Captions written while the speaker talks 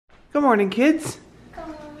Good morning, kids. Good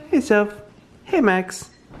morning. Hey, Soph. Hey, Max.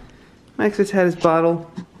 Max just had his bottle.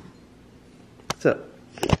 What's up?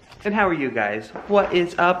 And how are you guys? What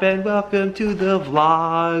is up, and welcome to the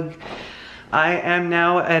vlog. I am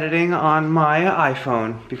now editing on my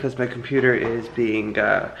iPhone because my computer is being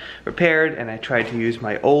repaired, and I tried to use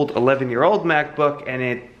my old 11-year-old MacBook and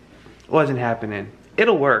it wasn't happening.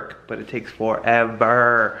 It'll work, but it takes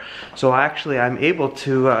forever. So actually I'm able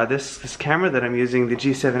to, this camera that I'm using, the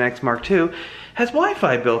G7X Mark II, has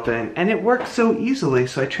Wi-Fi built in, and it works so easily.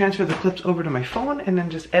 So I transfer the clips over to my phone and then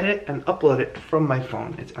just edit and upload it from my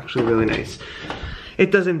phone. It's actually really nice. It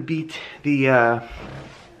doesn't beat the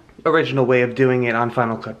original way of doing it on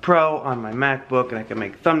Final Cut Pro on my MacBook, and I can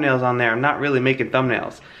make thumbnails on there. I'm not really making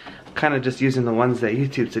thumbnails. I'm kind of just using the ones that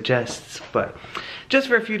YouTube suggests, but just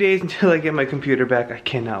for a few days until I get my computer back. I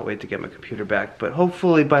cannot wait to get my computer back, but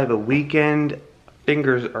hopefully by the weekend,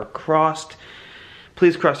 fingers are crossed.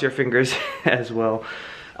 Please cross your fingers as well.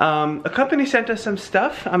 A company sent us some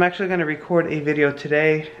stuff. I'm actually going to record a video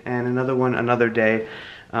today and another one another day.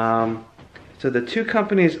 So the two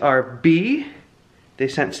companies are B. They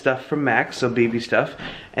sent stuff from Max, so baby stuff.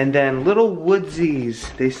 And then Little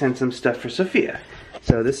Woodsies, they sent some stuff for Sophia.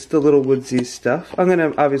 So this is the Little Woodsies stuff. I'm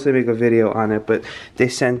gonna obviously make a video on it, but they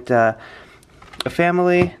sent a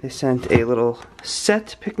family, they sent a little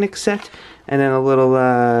set, picnic set, and then a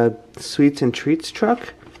little sweets and treats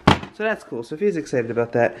truck. So that's cool. Sophia's excited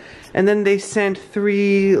about that. And then they sent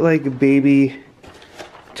 3 like baby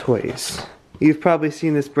toys. You've probably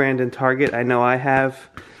seen this brand in Target. I know I have.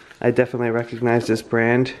 I definitely recognize this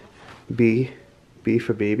brand. B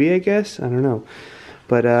for baby, I guess. I don't know.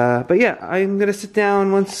 But yeah, I'm gonna sit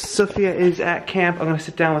down once Sophia is at camp. I'm gonna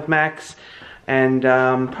sit down with Max and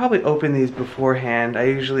probably open these beforehand. I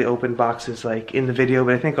usually open boxes like in the video,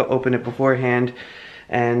 but I think I'll open it beforehand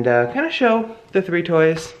and kind of show the 3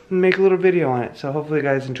 toys and make a little video on it. So hopefully you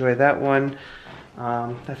guys enjoy that one.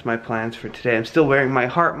 That's my plans for today. I'm still wearing my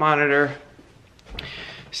heart monitor.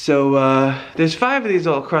 So there's 5 of these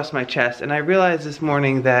all across my chest, and I realized this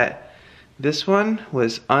morning that this one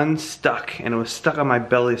was unstuck, and it was stuck on my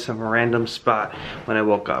belly some random spot when I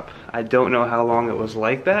woke up. I don't know how long it was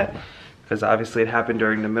like that, because obviously it happened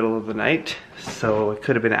during the middle of the night, so it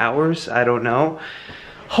could have been hours, I don't know.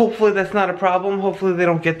 Hopefully that's not a problem. Hopefully they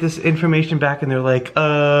don't get this information back and they're like,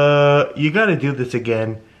 you gotta do this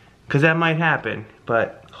again, because that might happen,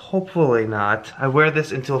 but hopefully not. I wear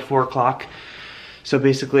this until 4 o'clock, so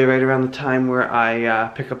basically right around the time where I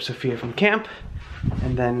pick up Sophia from camp.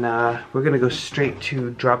 And then we're gonna go straight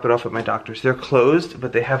to drop it off at my doctor's. They're closed,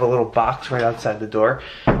 but they have a little box right outside the door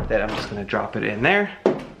that I'm just gonna drop it in there.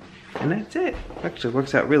 And that's it. Actually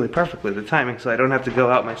works out really perfectly, the timing, so I don't have to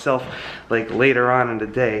go out myself like later on in the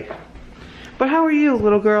day. But how are you,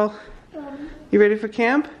 little girl? You ready for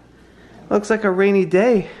camp? Looks like a rainy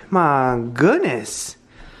day. My goodness.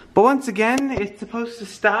 But once again, it's supposed to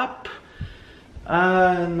stop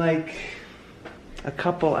in like a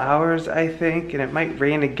couple hours, I think, and it might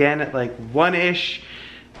rain again at like 1-ish,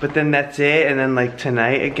 but then that's it, and then like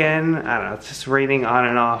tonight again. I don't know, it's just raining on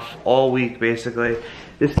and off all week basically.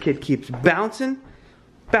 This kid keeps bouncing,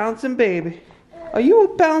 bouncing baby. Are you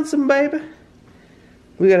a bouncing baby?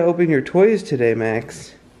 We gotta open your toys today,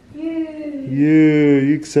 Max. Yeah,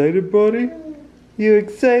 you excited, buddy? You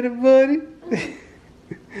excited, buddy?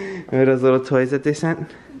 Remember those little toys that they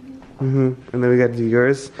sent? And then we gotta do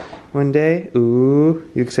yours one day. Ooh,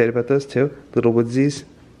 you excited about those too? Little Woodsies.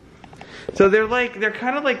 So they're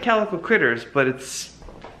kind of like Calico Critters, but it's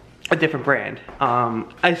a different brand.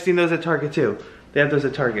 I've seen those at Target too. They have those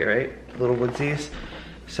at Target, right? Little Woodsies.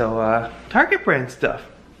 So Target brand stuff.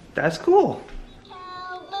 That's cool.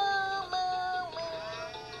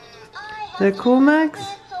 Is that cool, Max?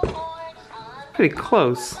 Pretty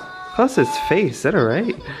close. Close to his face. Is that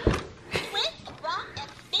alright?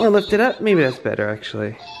 Well, lift it up. Maybe that's better,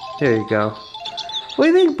 actually. There you go. What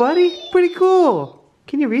do you think, buddy? Pretty cool.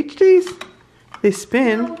 Can you reach these? They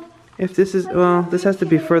spin. If this is, well, this has to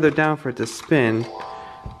be further down for it to spin.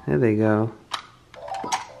 There they go.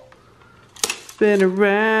 Spin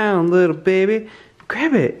around, little baby.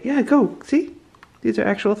 Grab it. Yeah, go. See? These are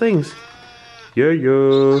actual things. Yeah,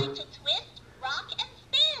 yeah.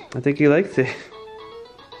 I think he likes it.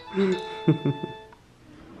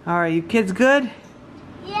 Alright, you kids good?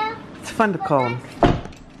 Yeah. It's fun to call him.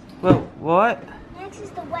 Whoa, what? Max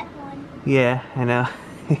is the wet one. Yeah, I know.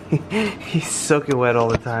 He's soaking wet all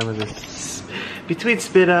the time with his, between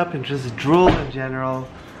spit up and just drool in general.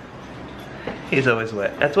 He's always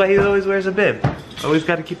wet. That's why he always wears a bib. Always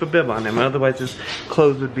got to keep a bib on him, otherwise his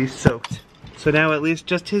clothes would be soaked. So now at least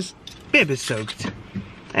just his bib is soaked.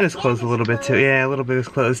 And it's closed a little bit too. Yeah, a little bit is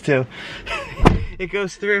closed too. It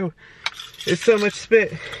goes through. There's so much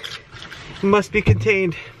spit. It must be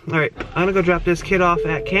contained. Alright, I'm gonna go drop this kid off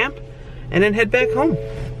at camp and then head back home.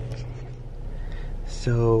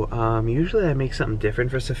 So, usually I make something different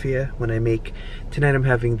for Sophia when I make, tonight I'm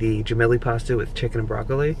having the gemelli pasta with chicken and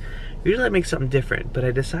broccoli. Usually I make something different, but I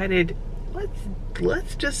decided,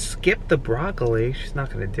 let's just skip the broccoli. She's not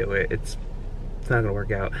gonna do it. It's not gonna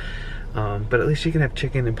work out. But at least she can have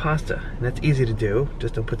chicken and pasta, and that's easy to do.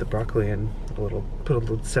 Just don't put the broccoli in put a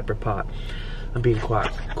little separate pot. I'm being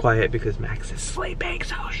quiet because Max is sleeping,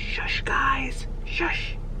 so shush guys,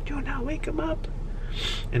 shush, do not wake him up.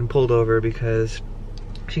 And pulled over because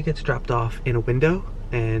she gets dropped off in a window,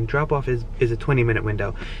 and drop off is a 20-minute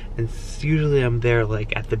window, and usually I'm there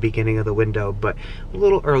like at the beginning of the window, but a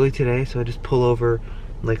little early today, so I just pull over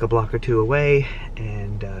like a block or two away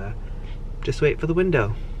and just wait for the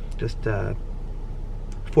window. Just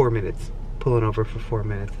 4 minutes, pulling over for 4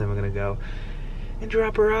 minutes, then we're gonna go and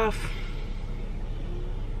drop her off.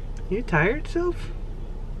 You tired, Soph?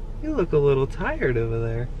 You look a little tired over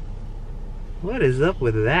there. What is up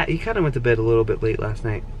with that? You kind of went to bed a little bit late last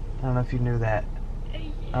night. I don't know if you knew that.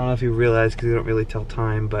 I don't know if you realized because you don't really tell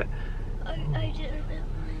time, but I didn't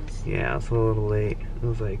realize. Yeah, it's a little late. It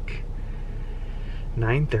was like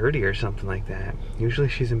 9:30 or something like that. Usually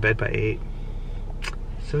she's in bed by 8.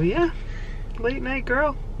 So yeah, late night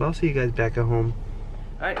girl. But I'll see you guys back at home.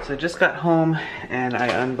 Alright, so I just got home and I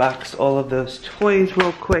unboxed all of those toys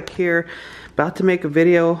real quick here. About to make a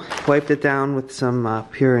video, wiped it down with some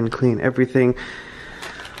Pure and Clean Everything.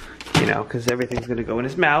 You know, because everything's gonna go in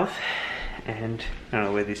his mouth. And I don't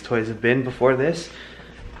know where these toys have been before this.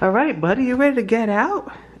 Alright, buddy, you ready to get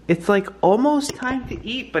out? It's like almost time to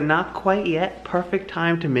eat, but not quite yet. Perfect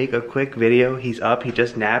time to make a quick video. He's up, he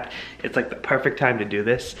just napped. It's like the perfect time to do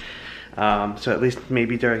this. So at least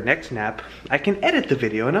maybe during next nap, I can edit the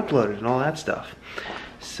video and upload it and all that stuff.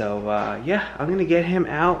 So yeah, I'm gonna get him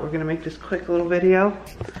out. We're gonna make this quick little video.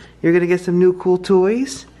 You're gonna get some new cool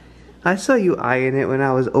toys. I saw you eyeing it when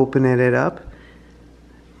I was opening it up.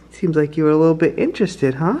 Seems like you were a little bit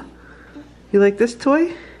interested, huh? You like this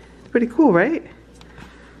toy? It's pretty cool, right?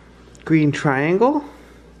 Green triangle,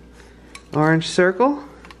 orange circle,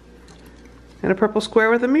 and a purple square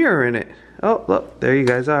with a mirror in it. Oh, look, there you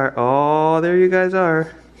guys are. Oh, there you guys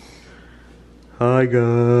are. Hi,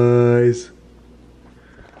 guys.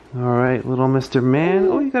 All right, little Mr. Man.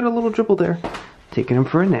 Oh, you got a little dribble there. Taking him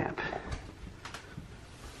for a nap.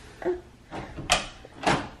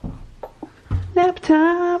 Nap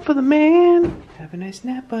time for the man. Have a nice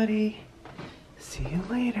nap, buddy. See you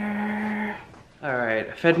later. Alright,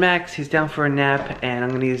 I fed Max, he's down for a nap, and I'm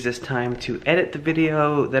going to use this time to edit the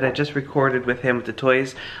video that I just recorded with him with the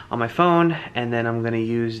toys on my phone, and then I'm going to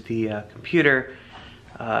use the computer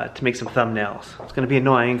to make some thumbnails. It's going to be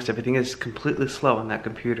annoying because everything is completely slow on that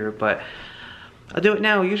computer, but I'll do it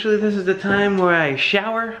now. Usually this is the time where I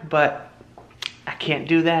shower, but I can't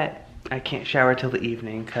do that. I can't shower till the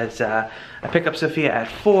evening because I pick up Sophia at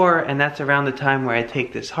 4, and that's around the time where I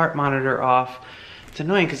take this heart monitor off. It's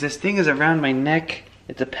annoying because this thing is around my neck.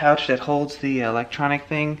 It's a pouch that holds the electronic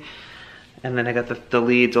thing. And then I got the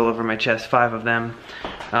leads all over my chest, 5 of them.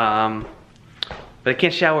 But I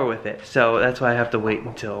can't shower with it. So that's why I have to wait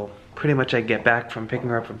until pretty much I get back from picking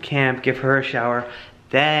her up from camp, give her a shower.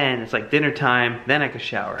 Then it's like dinner time, then I can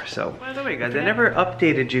shower. So, by the way guys, I never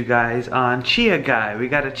updated you guys on Chia Guy. We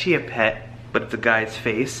got a Chia pet, but it's a guy's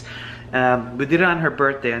face. We did it on her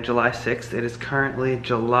birthday on July 6th. It is currently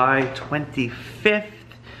July 25th.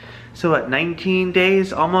 So at 19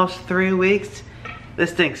 days, almost 3 weeks.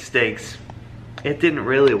 This thing stinks. It didn't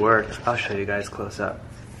really work. I'll show you guys close up.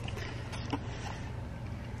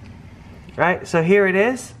 Right, so here it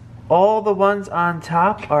is. All the ones on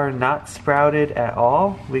top are not sprouted at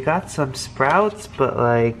all. We got some sprouts, but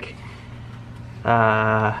like,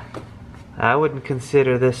 I wouldn't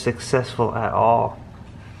consider this successful at all.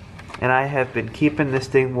 And I have been keeping this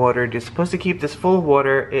thing watered. You're supposed to keep this full of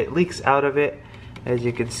water. It leaks out of it, as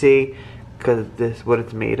you can see, because this is what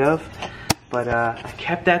it's made of. But I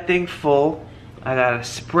kept that thing full. I got a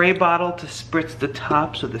spray bottle to spritz the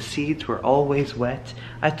top so the seeds were always wet.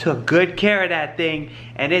 I took good care of that thing,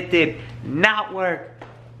 and it did not work.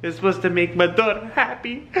 It was supposed to make my daughter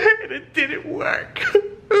happy, and it didn't work.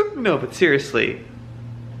 No, but seriously,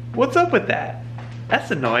 what's up with that? That's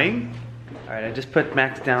annoying. Alright, I just put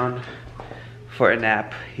Max down for a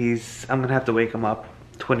nap. I'm gonna have to wake him up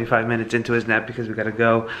 25 minutes into his nap because we gotta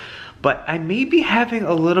go. But I may be having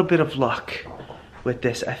a little bit of luck with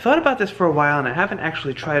this. I thought about this for a while and I haven't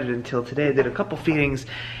actually tried it until today. I did a couple feedings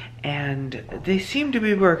and they seem to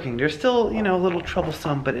be working. They're still, you know, a little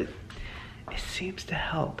troublesome, but it seems to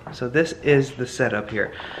help. So this is the setup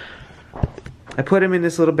here. I put him in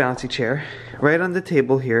this little bouncy chair right on the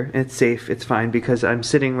table here, and it's safe, it's fine, because I'm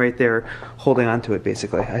sitting right there holding onto it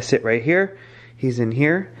basically. I sit right here, he's in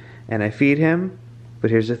here, and I feed him, but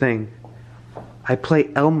here's the thing. I play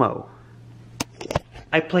Elmo.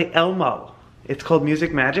 I play Elmo. It's called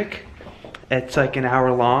Music Magic. It's like an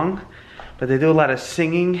hour long, but they do a lot of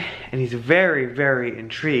singing, and he's very, very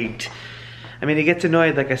intrigued. I mean, he gets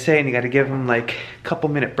annoyed, like I say, and you gotta give him like a couple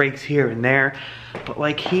minute breaks here and there. But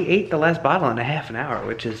like, he ate the last bottle in a half an hour,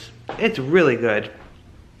 which is, it's really good,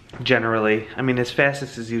 generally. I mean, his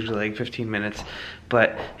fastest is usually like 15 minutes,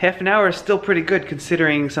 but half an hour is still pretty good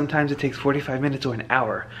considering sometimes it takes 45 minutes or an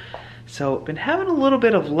hour. So, been having a little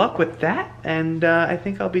bit of luck with that, and I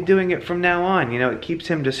think I'll be doing it from now on. You know, it keeps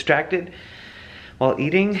him distracted while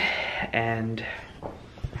eating, and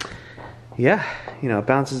yeah, you know, it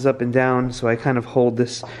bounces up and down, so I kind of hold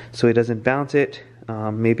this so he doesn't bounce it.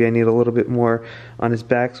 Maybe I need a little bit more on his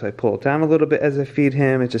back, so I pull it down a little bit as I feed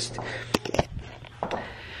him. It just,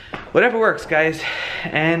 whatever works, guys,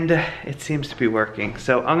 and it seems to be working.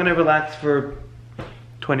 So I'm gonna relax for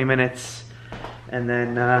 20 minutes and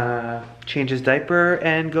then change his diaper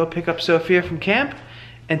and go pick up Sophia from camp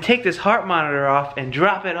and take this heart monitor off and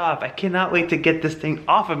drop it off. I cannot wait to get this thing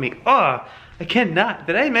off of me. Oh, I cannot.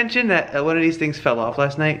 Did I mention that one of these things fell off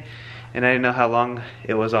last night? And I didn't know how long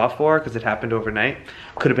it was off for because it happened overnight.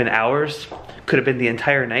 Could have been hours, could have been the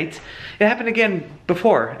entire night. It happened again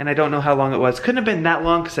before, and I don't know how long it was. Couldn't have been that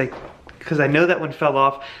long because I know that one fell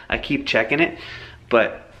off. I keep checking it,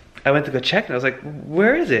 but I went to go check and I was like,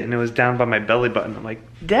 where is it? And it was down by my belly button. I'm like,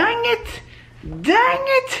 dang it, dang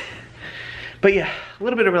it. But yeah, a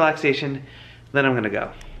little bit of relaxation, then I'm gonna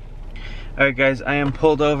go. All right, guys, I am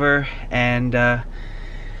pulled over and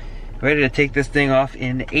ready to take this thing off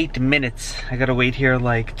in 8 minutes. I gotta wait here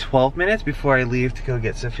like 12 minutes before I leave to go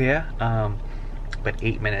get Sophia. But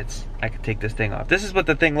 8 minutes, I can take this thing off. This is what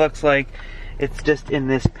the thing looks like. It's just in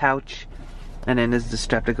this pouch, and then there's the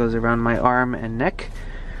strap that goes around my arm and neck.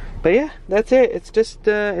 But yeah, that's it. It's just,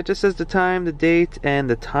 it just says the time, the date, and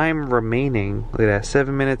the time remaining. Look at that,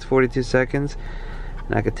 7 minutes, 42 seconds.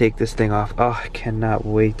 And I could take this thing off. Oh, I cannot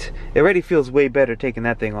wait. It already feels way better taking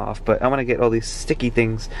that thing off, but I want to get all these sticky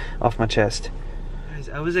things off my chest. Guys,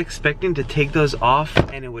 I was expecting to take those off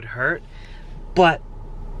and it would hurt, but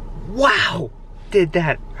wow, did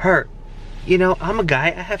that hurt. You know, I'm a guy,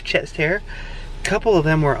 I have chest hair. A couple of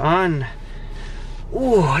them were on.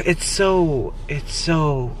 Ooh, it's so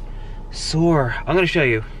sore. I'm gonna show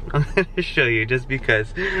you. I'm gonna show you just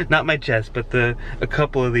because. Not my chest, but a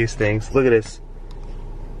couple of these things. Look at this.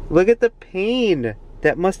 Look at the pain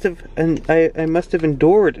that must have, and I must have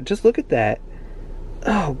endured. Just look at that.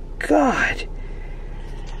 Oh God.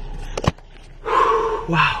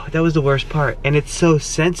 Wow, that was the worst part. And it's so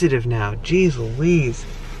sensitive now. Jeez Louise.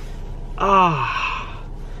 Ah.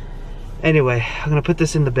 Anyway, I'm gonna put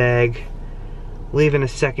this in the bag. Leave in a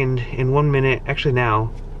second, in 1 minute, actually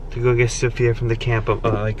now, to go get Sophia from the camp,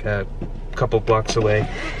 like a couple blocks away.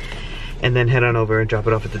 And then head on over and drop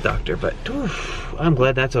it off at the doctor. But oof, I'm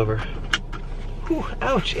glad that's over. Ooh,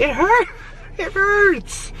 ouch, it hurt. It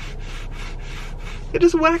hurts. It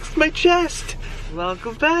just waxed my chest.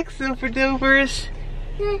 Welcome back, Super Dopers.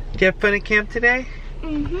 Did you have fun at camp today?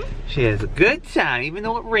 Mm-hmm. She has a good time, even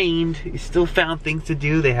though it rained. You still found things to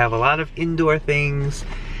do. They have a lot of indoor things.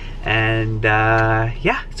 And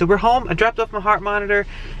yeah, so we're home. I dropped off my heart monitor,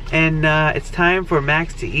 and it's time for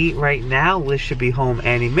Max to eat right now. Liz should be home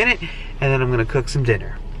any minute, and then I'm gonna cook some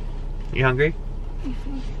dinner. You hungry?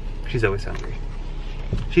 Mm-hmm. She's always hungry.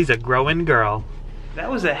 She's a growing girl.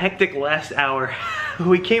 That was a hectic last hour.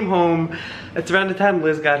 We came home, it's around the time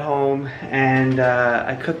Liz got home, and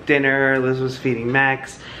I cooked dinner. Liz was feeding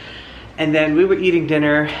Max, and then we were eating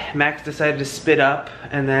dinner. Max decided to spit up,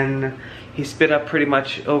 and then he spit up pretty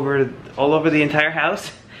much all over the entire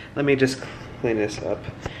house. Let me just clean this up.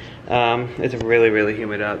 It's really, really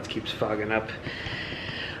humid out. It keeps fogging up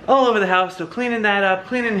all over the house. So cleaning that up,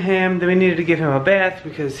 cleaning him. Then we needed to give him a bath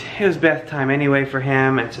because it was bath time anyway for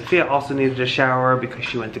him. And Sophia also needed a shower because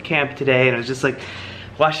she went to camp today. And it was just like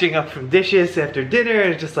washing up from dishes after dinner. It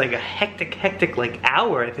was just like a hectic like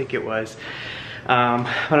hour, I think it was. But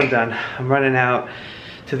I'm done. I'm running out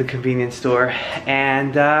to the convenience store,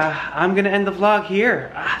 and I'm gonna end the vlog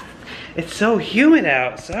here. It's so humid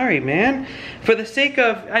out. Sorry, man. For the sake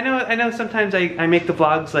of, I know sometimes I make the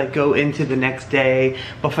vlogs like go into the next day,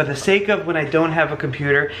 but for the sake of when I don't have a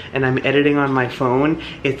computer and I'm editing on my phone,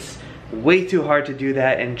 it's way too hard to do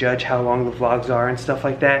that and judge how long the vlogs are and stuff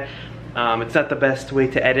like that. It's not the best way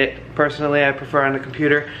to edit. Personally, I prefer on a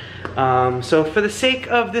computer. So for the sake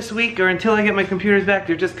of this week, or until I get my computers back,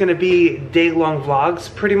 they're just gonna be day-long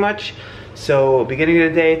vlogs, pretty much. So beginning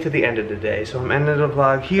of the day to the end of the day. So I'm ending the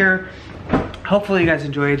vlog here. Hopefully you guys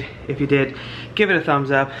enjoyed. If you did, give it a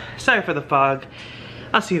thumbs up. Sorry for the fog.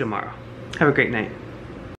 I'll see you tomorrow. Have a great night.